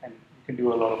 and you can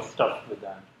do a lot of stuff with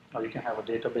that. Or you can have a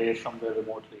database somewhere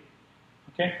remotely.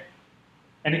 Okay?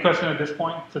 Any question at this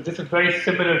point? So this is very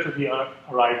similar to the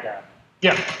Arrive app.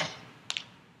 Yeah?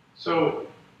 So,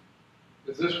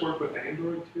 does this work with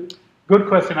Android too? Good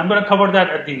question. I'm going to cover that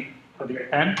at the for the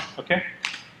pen. Okay.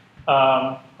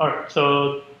 All right.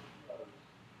 So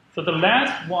the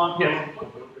last one, yes.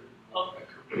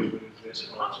 Is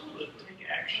it possible to take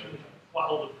action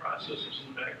while the process is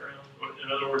in the background? Or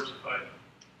in other words, if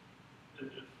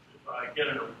I get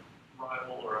an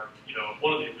arrival or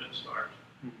one of the events starts,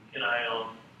 can I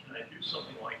do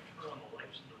something like turn on the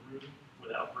lights in the room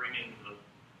without bringing the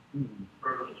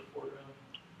burger to the foreground?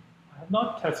 I have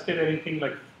not tested anything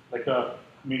like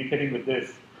communicating with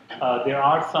this. There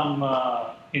are some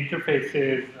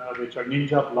interfaces which are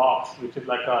Ninja blocks, which is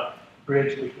like a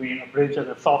bridge as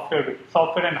a software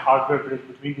and hardware bridge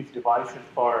between these devices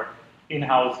for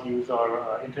in-house use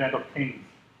or Internet of Things.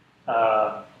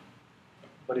 So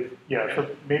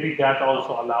maybe that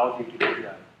also allows you to do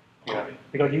that. Yeah.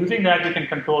 Because using that you can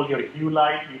control your hue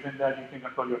light. Using that you can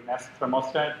control your Nest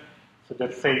thermostat. So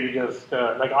let's say you just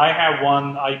like I have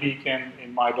one iBeacon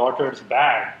in my daughter's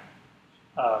bag.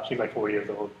 She's like 4 years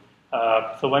old.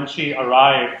 So when she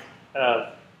arrives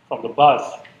from the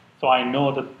bus, so I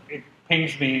know that it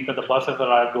pings me that the bus has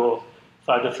arrived. So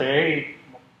I just say, hey,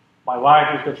 my wife,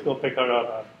 you just go pick her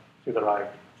up. She's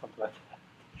arrived, something like that.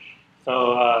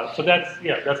 So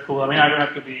that's cool. I mean, I don't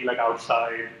have to be like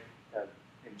outside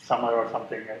in summer or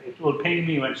something. It will ping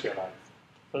me when she arrives.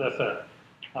 So that's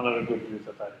another good use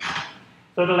of that.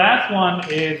 So the last one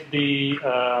is the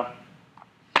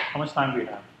how much time do we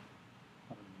have?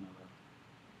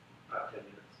 About 10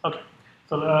 minutes. Okay.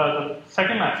 So the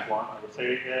second last one, I would say,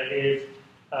 is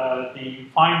the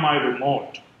Find My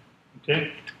Remote.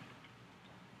 Okay.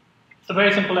 It's a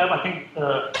very simple app. I think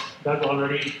Doug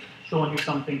already shown you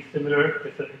something similar.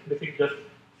 It's basically just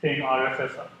saying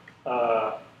RSI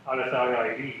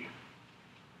ID.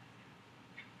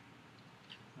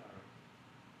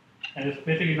 And it's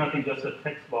basically nothing, just a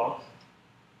text box.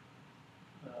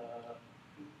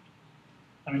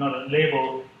 Not a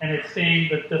label, and it's saying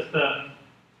that just the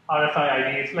RSI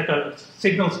ID, it's like a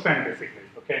signal strength basically,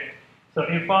 okay? So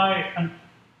if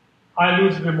I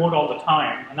lose the remote all the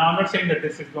time, and now I'm not saying that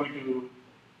this is going to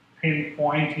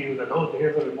pinpoint you that, oh,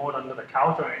 there's a remote under the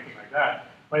couch or anything like that,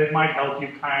 but it might help you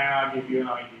kind of give you an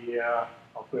idea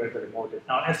of where the remote is.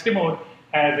 Now, Estimode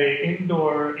has an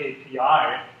indoor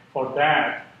API. For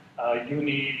that, you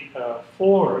need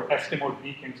 4 Estimode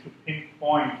beacons to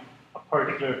pinpoint a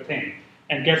particular thing.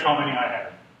 And guess how many I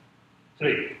have?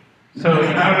 3. So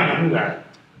you're not going to do that.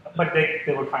 But they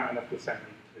were kind enough to send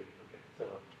me 3. Okay.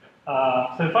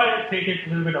 So if I take it a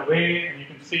little bit away, and you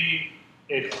can see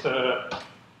it's the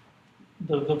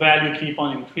value keep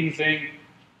on increasing,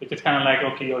 which is kind of like,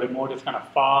 okay, your remote is kind of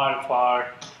far.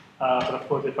 But of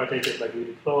course, if I take it like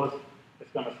really close,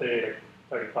 it's going to say like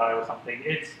 35 or something.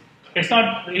 It's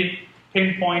not really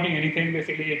pinpointing anything.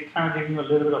 Basically, it's kind of giving you a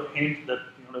little bit of hint that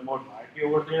the remote might be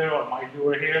over there or might be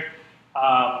over here.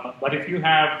 But if you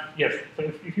have, so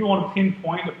if you want to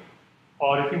pinpoint,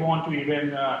 or if you want to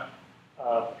even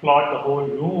plot the whole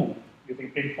room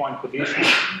using pinpoint position,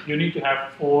 you need to have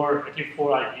at least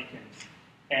 4 iBeacons.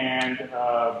 And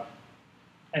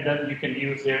then you can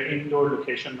use their indoor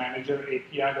location manager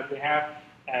API that they have,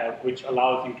 which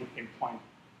allows you to pinpoint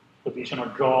position or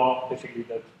draw basically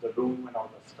the room and all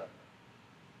that stuff.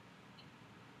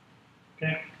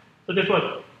 Okay, so this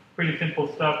was pretty simple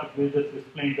stuff. We're just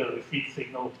displaying the receive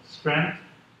signal strength.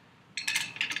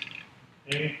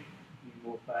 Okay, we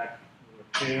move back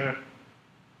over here.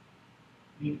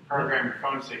 You program your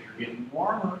phone to say you're getting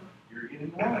warmer. You're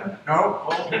getting warmer. No,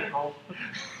 cold.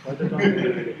 I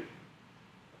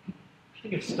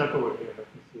think it's stuck over here. Let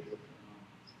me see what's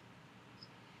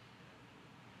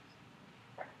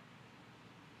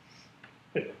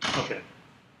going on. Okay.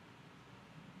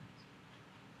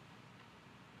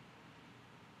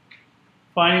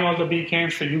 Finding all the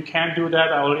beacons, so you can do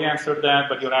that. I already answered that,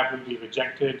 but your app will be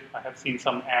rejected. I have seen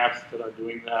some apps that are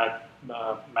doing that,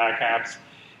 Mac apps.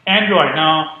 Android,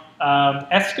 now,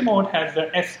 Estimode has the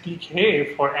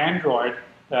SDK for Android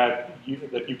that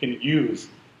you can use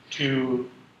to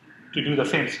do the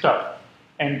same stuff.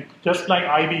 And just like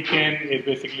iBeacon is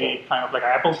basically kind of like an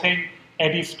Apple thing,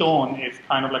 Eddystone is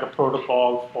kind of like a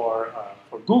protocol for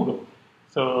Google.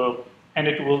 So, and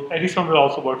Eddystone will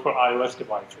also work for iOS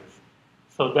devices.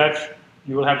 So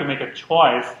you will have to make a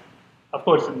choice. Of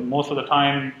course, most of the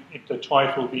time, the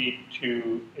choice will be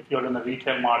to, if you're in the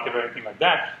retail market or anything like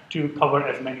that, to cover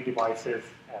as many devices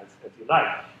as you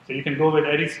like. So you can go with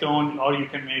Eddystone, or you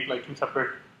can make like 2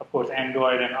 separate, of course,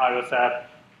 Android and iOS app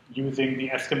using the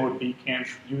Estimode beacons,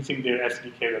 using their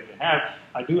SDK that they have.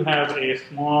 I do have a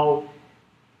small.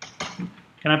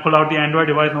 Can I pull out the Android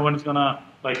device? No one's gonna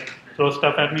like throw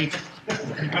stuff at me.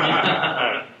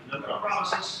 No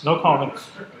promises. No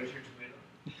comments.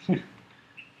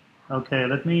 Okay,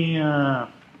 let me,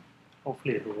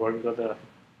 hopefully it will work because,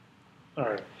 all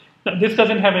right. Now, this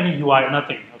doesn't have any UI,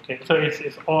 nothing, okay? So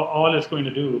it's all it's going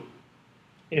to do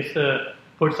is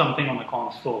put something on the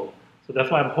console. So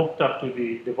that's why I'm hooked up to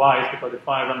the device, because if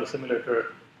I run the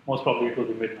simulator, most probably it will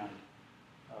be midnight.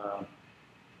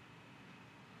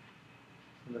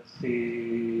 Let's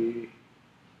see.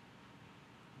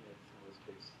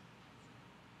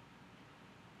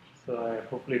 So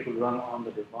hopefully it will run on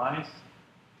the device.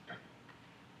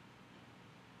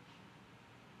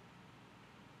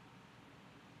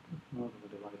 No, the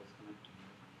device is connected.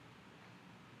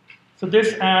 So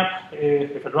this app,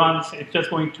 if it runs, it's just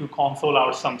going to console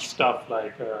out some stuff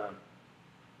like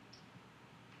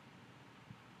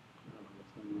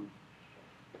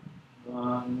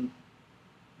run.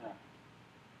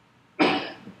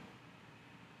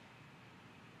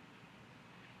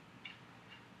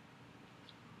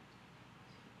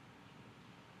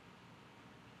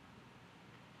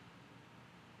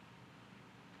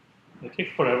 It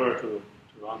takes forever to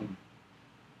run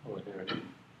over here.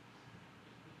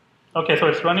 Okay, so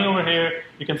it's running over here.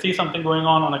 You can see something going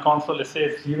on a console. It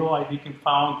says 0 iBeacon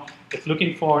found. It's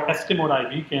looking for estimate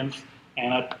iBeacons,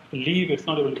 and I believe it's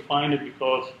not able to find it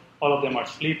because all of them are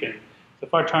sleeping. So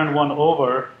if I turn one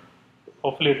over,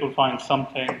 hopefully it will find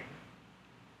something.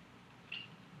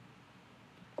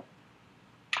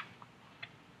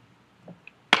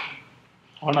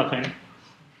 Or nothing.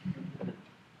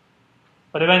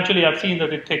 But eventually, I've seen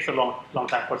that it takes a long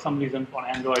time. For some reason, on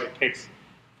Android, it takes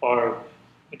a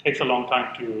long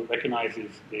time to recognize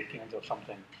these beacons or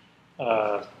something.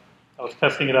 I was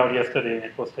testing it out yesterday, and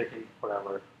it was taking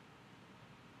forever.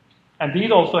 And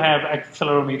these also have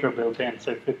accelerometer built in,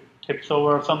 so if it tips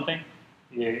over or something,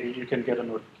 you can get a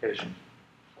notification.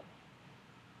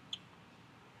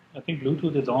 I think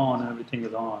Bluetooth is on and everything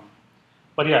is on.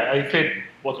 But yeah, if it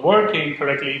was working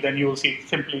correctly, then you will see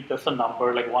simply just a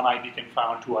number, like 1 iBeacon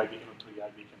found, 2 iBeacon, or 3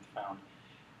 iBeacons found.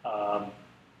 All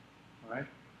right,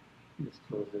 let's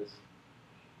close this.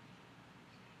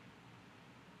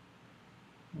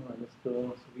 All right, let's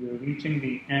go. So we are reaching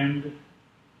the end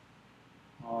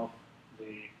of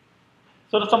the.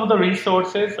 So some of the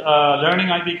resources, Learning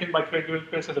iBeacon by Craig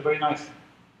Gilchrist is a very nice,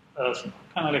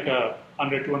 kind of like a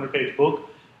 100-200 page book,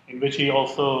 in which he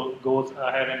also goes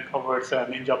ahead and covers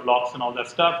ninja blocks and all that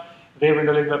stuff. Their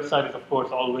Windows website is, of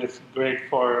course, always great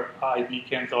for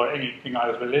iBeacons or anything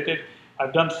iOS related.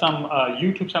 I've done some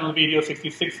YouTube channel videos,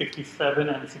 66, 67,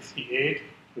 and 68,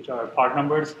 which are part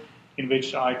numbers, in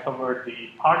which I covered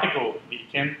the particle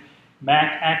beacon.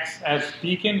 Mac acts as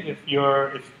beacon. If you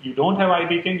don't have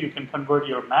iBeacon, you can convert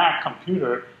your Mac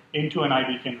computer into an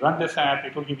iBeacon. Run this app.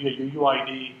 It will give you a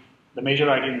UUID, the major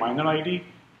ID and minor ID,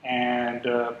 and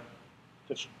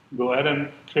just go ahead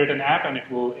and create an app, and it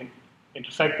will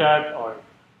intersect that or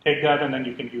take that, and then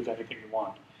you can use anything you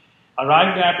want.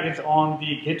 Arrived app is on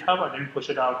the GitHub. I didn't push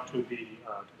it out to the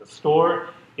store.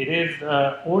 It is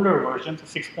older version, so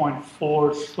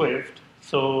 6.4 Swift.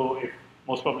 So if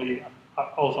most probably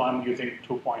also I'm using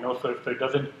 2.0 Swift, so it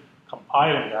doesn't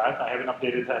compile in that. I haven't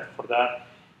updated that for that.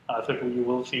 So you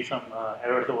will see some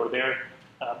errors over there.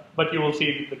 But you will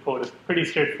see the code is pretty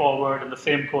straightforward, and the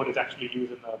same code is actually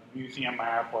used in the museum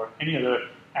app or any other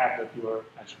app that you are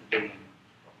actually building.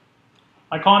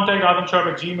 My contact,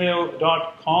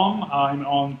 azamsharp@gmail.com. I'm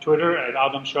on Twitter at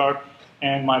azamsharp,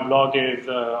 and my blog is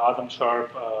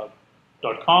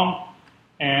azamsharp.com.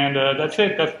 And that's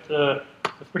it. That's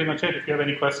pretty much it. If you have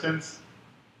any questions,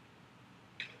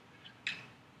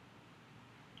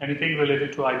 anything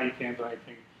related to iBeacons or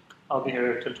anything, I'll be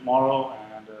here till tomorrow.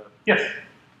 And yes?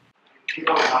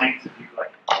 People are wanting to do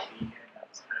like a beacon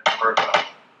that's kind of more of a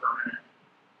permanent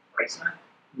placement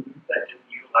that didn't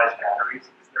utilize batteries.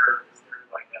 Is there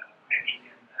like a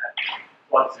beacon that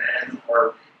plugs in, or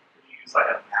could you use like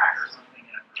a Mac or something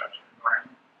in a production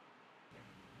environment?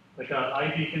 Like an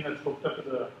iBeacon that's hooked up to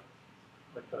the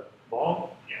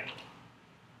ball? Yeah.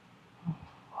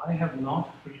 I have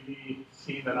not really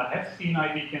seen that. I have seen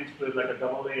iBeacons with like a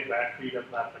AA battery that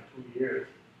lasts like 2 years.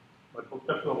 But hooked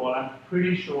up to a wall, I'm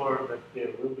pretty sure that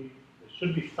there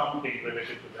should be something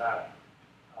related to that.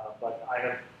 But I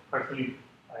have not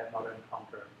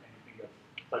encountered anything that's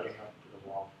plugging up to the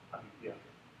wall. I mean, yeah.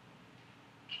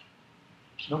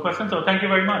 No questions? So thank you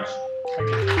very much.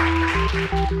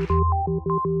 Thank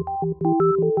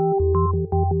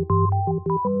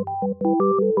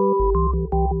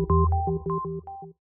you.